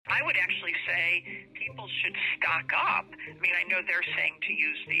I would actually say people should stock up. I mean, I know they're saying to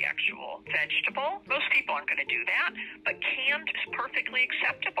use the actual vegetable. Most people aren't going to do that, but canned is perfectly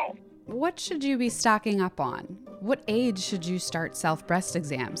acceptable. What should you be stocking up on? What age should you start self-breast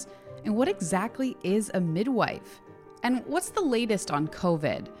exams? And what exactly is a midwife? And what's the latest on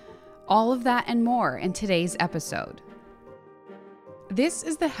COVID? All of that and more in today's episode. This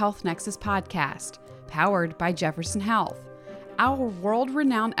is the Health Nexus podcast, powered by Jefferson Health. Our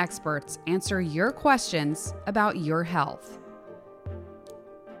world-renowned experts answer your questions about your health.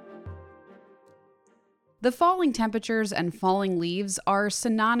 The falling temperatures and falling leaves are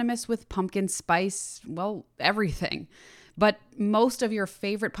synonymous with pumpkin spice, well, everything. But most of your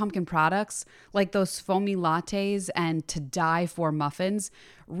favorite pumpkin products, like those foamy lattes and to die for muffins,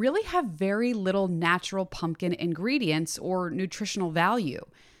 really have very little natural pumpkin ingredients or nutritional value.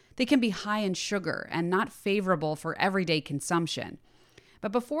 They can be high in sugar and not favorable for everyday consumption.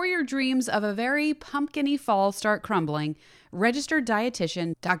 But before your dreams of a very pumpkin-y fall start crumbling, registered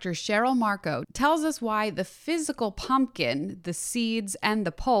dietitian Dr. Cheryl Marco tells us why the physical pumpkin, the seeds, and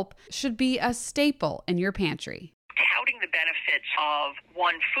the pulp should be a staple in your pantry. Touting the benefits of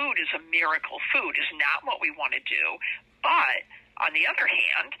one food as a miracle food is not what we want to do. But on the other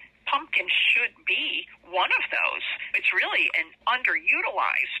hand, pumpkin should be one of those. It's really an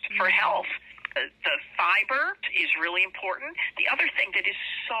underutilized for health. The fiber is really important. The other thing that is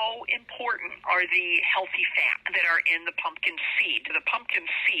so important are the healthy fat that are in the pumpkin seed. The pumpkin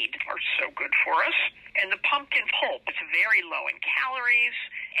seed are so good for us. And the pumpkin pulp is very low in calories.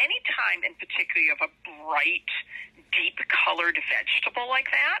 Anytime in particular you have a bright, deep-colored vegetable like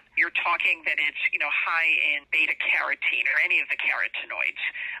that, you're talking that it's, high in beta-carotene or any of the carotenoids.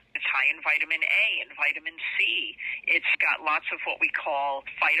 It's high in vitamin A and vitamin C. It's got lots of what we call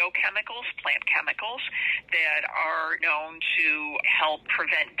phytochemicals, plant chemicals, that are known to help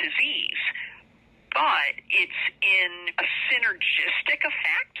prevent disease. But it's in a synergistic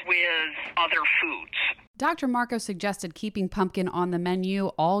effect with other foods. Dr. Marco suggested keeping pumpkin on the menu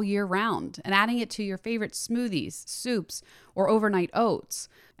all year round and adding it to your favorite smoothies, soups, or overnight oats.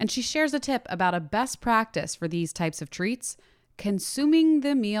 And she shares a tip about a best practice for these types of treats: consuming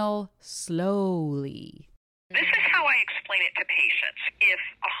the meal slowly. This is how I explain it to patients. If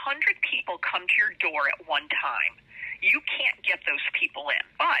 100 people come to your door at one time, you can't get those people in.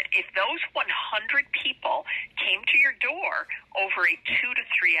 But if those 100 people came to your door over a 2 to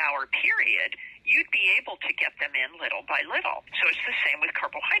 3 hour period, you'd be able to get them in little by little. So it's the same with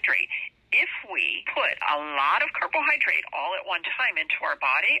carbohydrate. If we put a lot of carbohydrate all at one time into our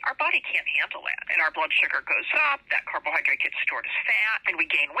body can't handle that. And our blood sugar goes up, that carbohydrate gets stored as fat, and we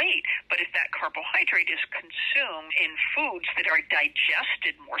gain weight. But if that carbohydrate is consumed in foods that are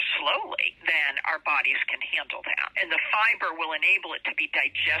digested more slowly, then our bodies can handle that. And the fiber will enable it to be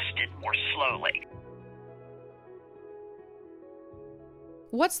digested more slowly.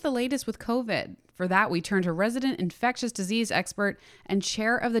 What's the latest with COVID? For that, we turn to resident infectious disease expert and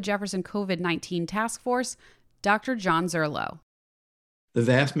chair of the Jefferson COVID-19 Task Force, Dr. John Zerlo. The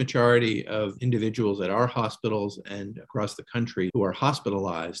vast majority of individuals at our hospitals and across the country who are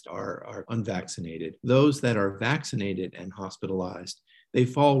hospitalized are unvaccinated. Those that are vaccinated and hospitalized, they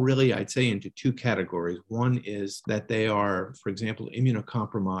fall really, I'd say, into two categories. One is that they are, for example,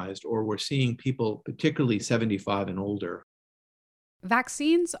 immunocompromised, or we're seeing people, particularly 75 and older.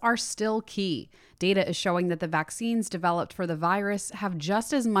 Vaccines are still key. Data is showing that the vaccines developed for the virus have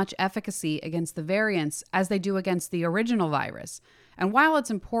just as much efficacy against the variants as they do against the original virus. And while it's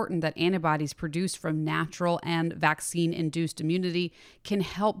important that antibodies produced from natural and vaccine-induced immunity can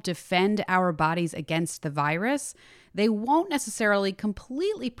help defend our bodies against the virus, they won't necessarily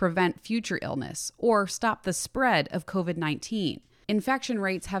completely prevent future illness or stop the spread of COVID-19. Infection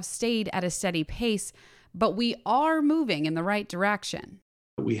rates have stayed at a steady pace, but we are moving in the right direction.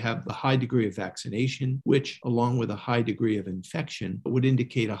 We have the high degree of vaccination, which, along with a high degree of infection, would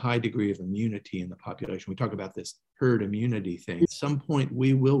indicate a high degree of immunity in the population. We talk about this herd immunity thing. At some point,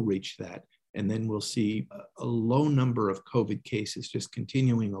 we will reach that, and then we'll see a low number of COVID cases just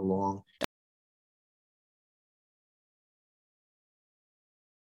continuing along.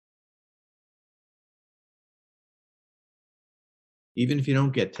 Even if you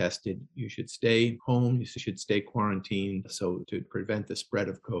don't get tested, you should stay home, you should stay quarantined so to prevent the spread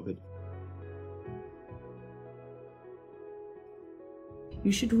of COVID.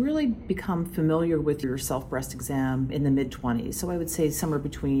 You should really become familiar with your self-breast exam in the mid-20s. So I would say somewhere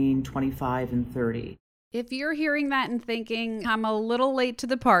between 25 and 30. If you're hearing that and thinking, I'm a little late to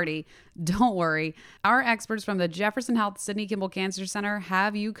the party, don't worry. Our experts from the Jefferson Health Sidney Kimball Cancer Center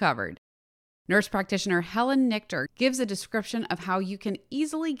have you covered. Nurse practitioner Helen Nichter gives a description of how you can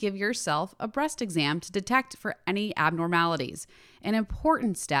easily give yourself a breast exam to detect for any abnormalities, an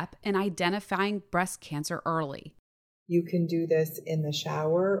important step in identifying breast cancer early. You can do this in the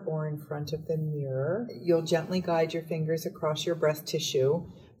shower or in front of the mirror. You'll gently guide your fingers across your breast tissue,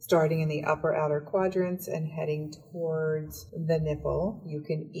 starting in the upper outer quadrants and heading towards the nipple. You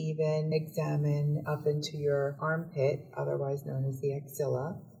can even examine up into your armpit, otherwise known as the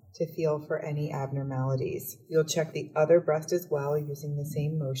axilla, to feel for any abnormalities. You'll check the other breast as well using the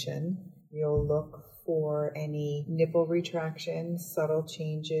same motion. You'll look for any nipple retractions, subtle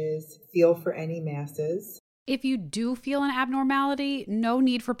changes, feel for any masses. If you do feel an abnormality, no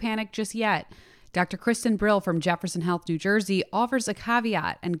need for panic just yet. Dr. Kristen Brill from Jefferson Health, New Jersey, offers a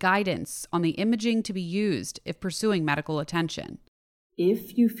caveat and guidance on the imaging to be used if pursuing medical attention.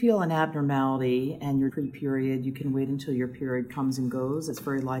 If you feel an abnormality and you're pre-period, you can wait until your period comes and goes. It's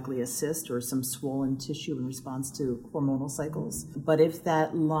very likely a cyst or some swollen tissue in response to hormonal cycles. But if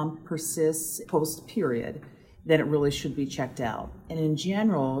that lump persists post-period, then it really should be checked out. And in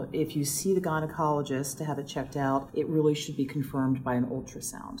general, if you see the gynecologist to have it checked out, it really should be confirmed by an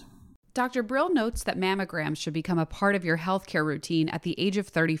ultrasound. Dr. Brill notes that mammograms should become a part of your healthcare routine at the age of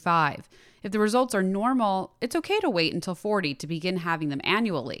 35. If the results are normal, it's okay to wait until 40 to begin having them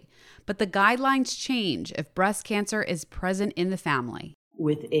annually. But the guidelines change if breast cancer is present in the family.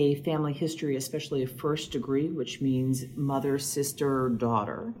 With a family history, especially a first degree, which means mother, sister, or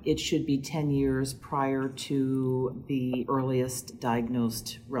daughter, it should be 10 years prior to the earliest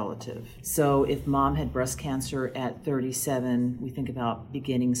diagnosed relative. So if mom had breast cancer at 37, we think about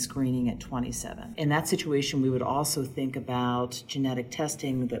beginning screening at 27. In that situation, we would also think about genetic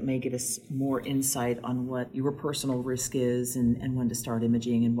testing that may give us more insight on what your personal risk is and when to start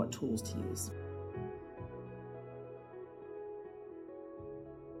imaging and what tools to use.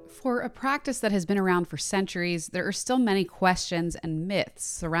 For a practice that has been around for centuries, there are still many questions and myths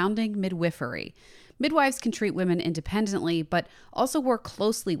surrounding midwifery. Midwives can treat women independently, but also work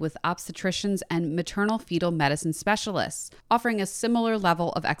closely with obstetricians and maternal fetal medicine specialists, offering a similar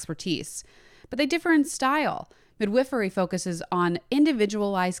level of expertise. But they differ in style. Midwifery focuses on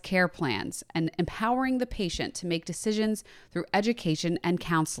individualized care plans and empowering the patient to make decisions through education and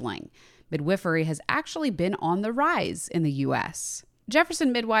counseling. Midwifery has actually been on the rise in the U.S.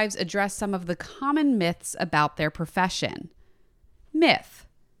 Jefferson midwives address some of the common myths about their profession. Myth: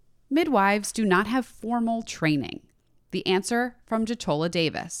 midwives do not have formal training. The answer from Jatola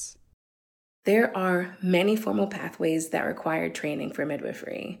Davis. There are many formal pathways that require training for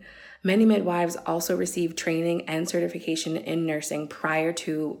midwifery. Many midwives also receive training and certification in nursing prior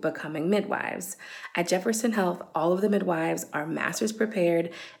to becoming midwives. At Jefferson Health, all of the midwives are master's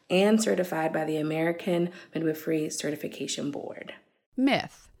prepared and certified by the American Midwifery Certification Board.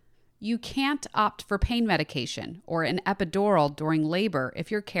 Myth: you can't opt for pain medication or an epidural during labor if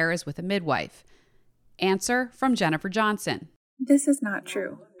your care is with a midwife. Answer from Jennifer Johnson. This is not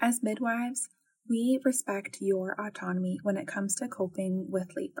true. As midwives, we respect your autonomy when it comes to coping with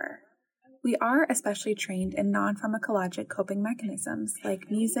labor. We are especially trained in non-pharmacologic coping mechanisms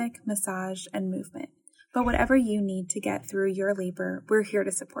like music, massage, and movement. But whatever you need to get through your labor, we're here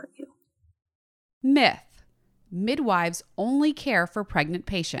to support you. Myth: midwives only care for pregnant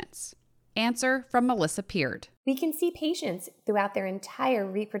patients. Answer from Melissa Peard. We can see patients throughout their entire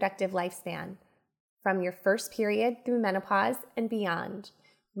reproductive lifespan, from your first period through menopause and beyond.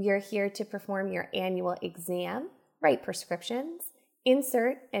 We are here to perform your annual exam, write prescriptions,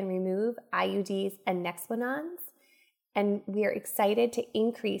 insert and remove IUDs and Nexplanons, and we are excited to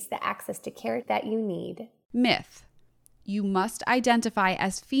increase the access to care that you need. Myth: you must identify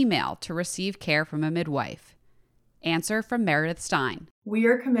as female to receive care from a midwife. Answer from Meredith Stein. We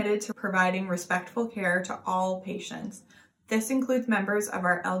are committed to providing respectful care to all patients. This includes members of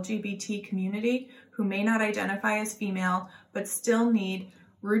our LGBT community who may not identify as female but still need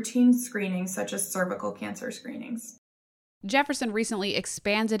routine screenings such as cervical cancer screenings. Jefferson recently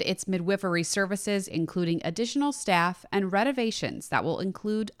expanded its midwifery services, including additional staff and renovations that will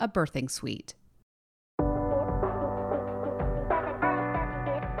include a birthing suite.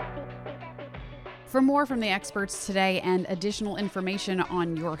 For more from the experts today and additional information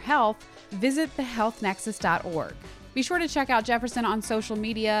on your health, visit thehealthnexus.org. Be sure to check out Jefferson on social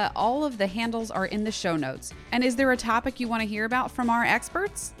media. All of the handles are in the show notes. And is there a topic you want to hear about from our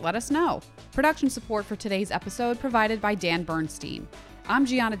experts? Let us know. Production support for today's episode provided by Dan Bernstein. I'm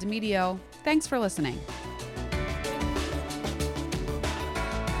Gianna Demedio. Thanks for listening.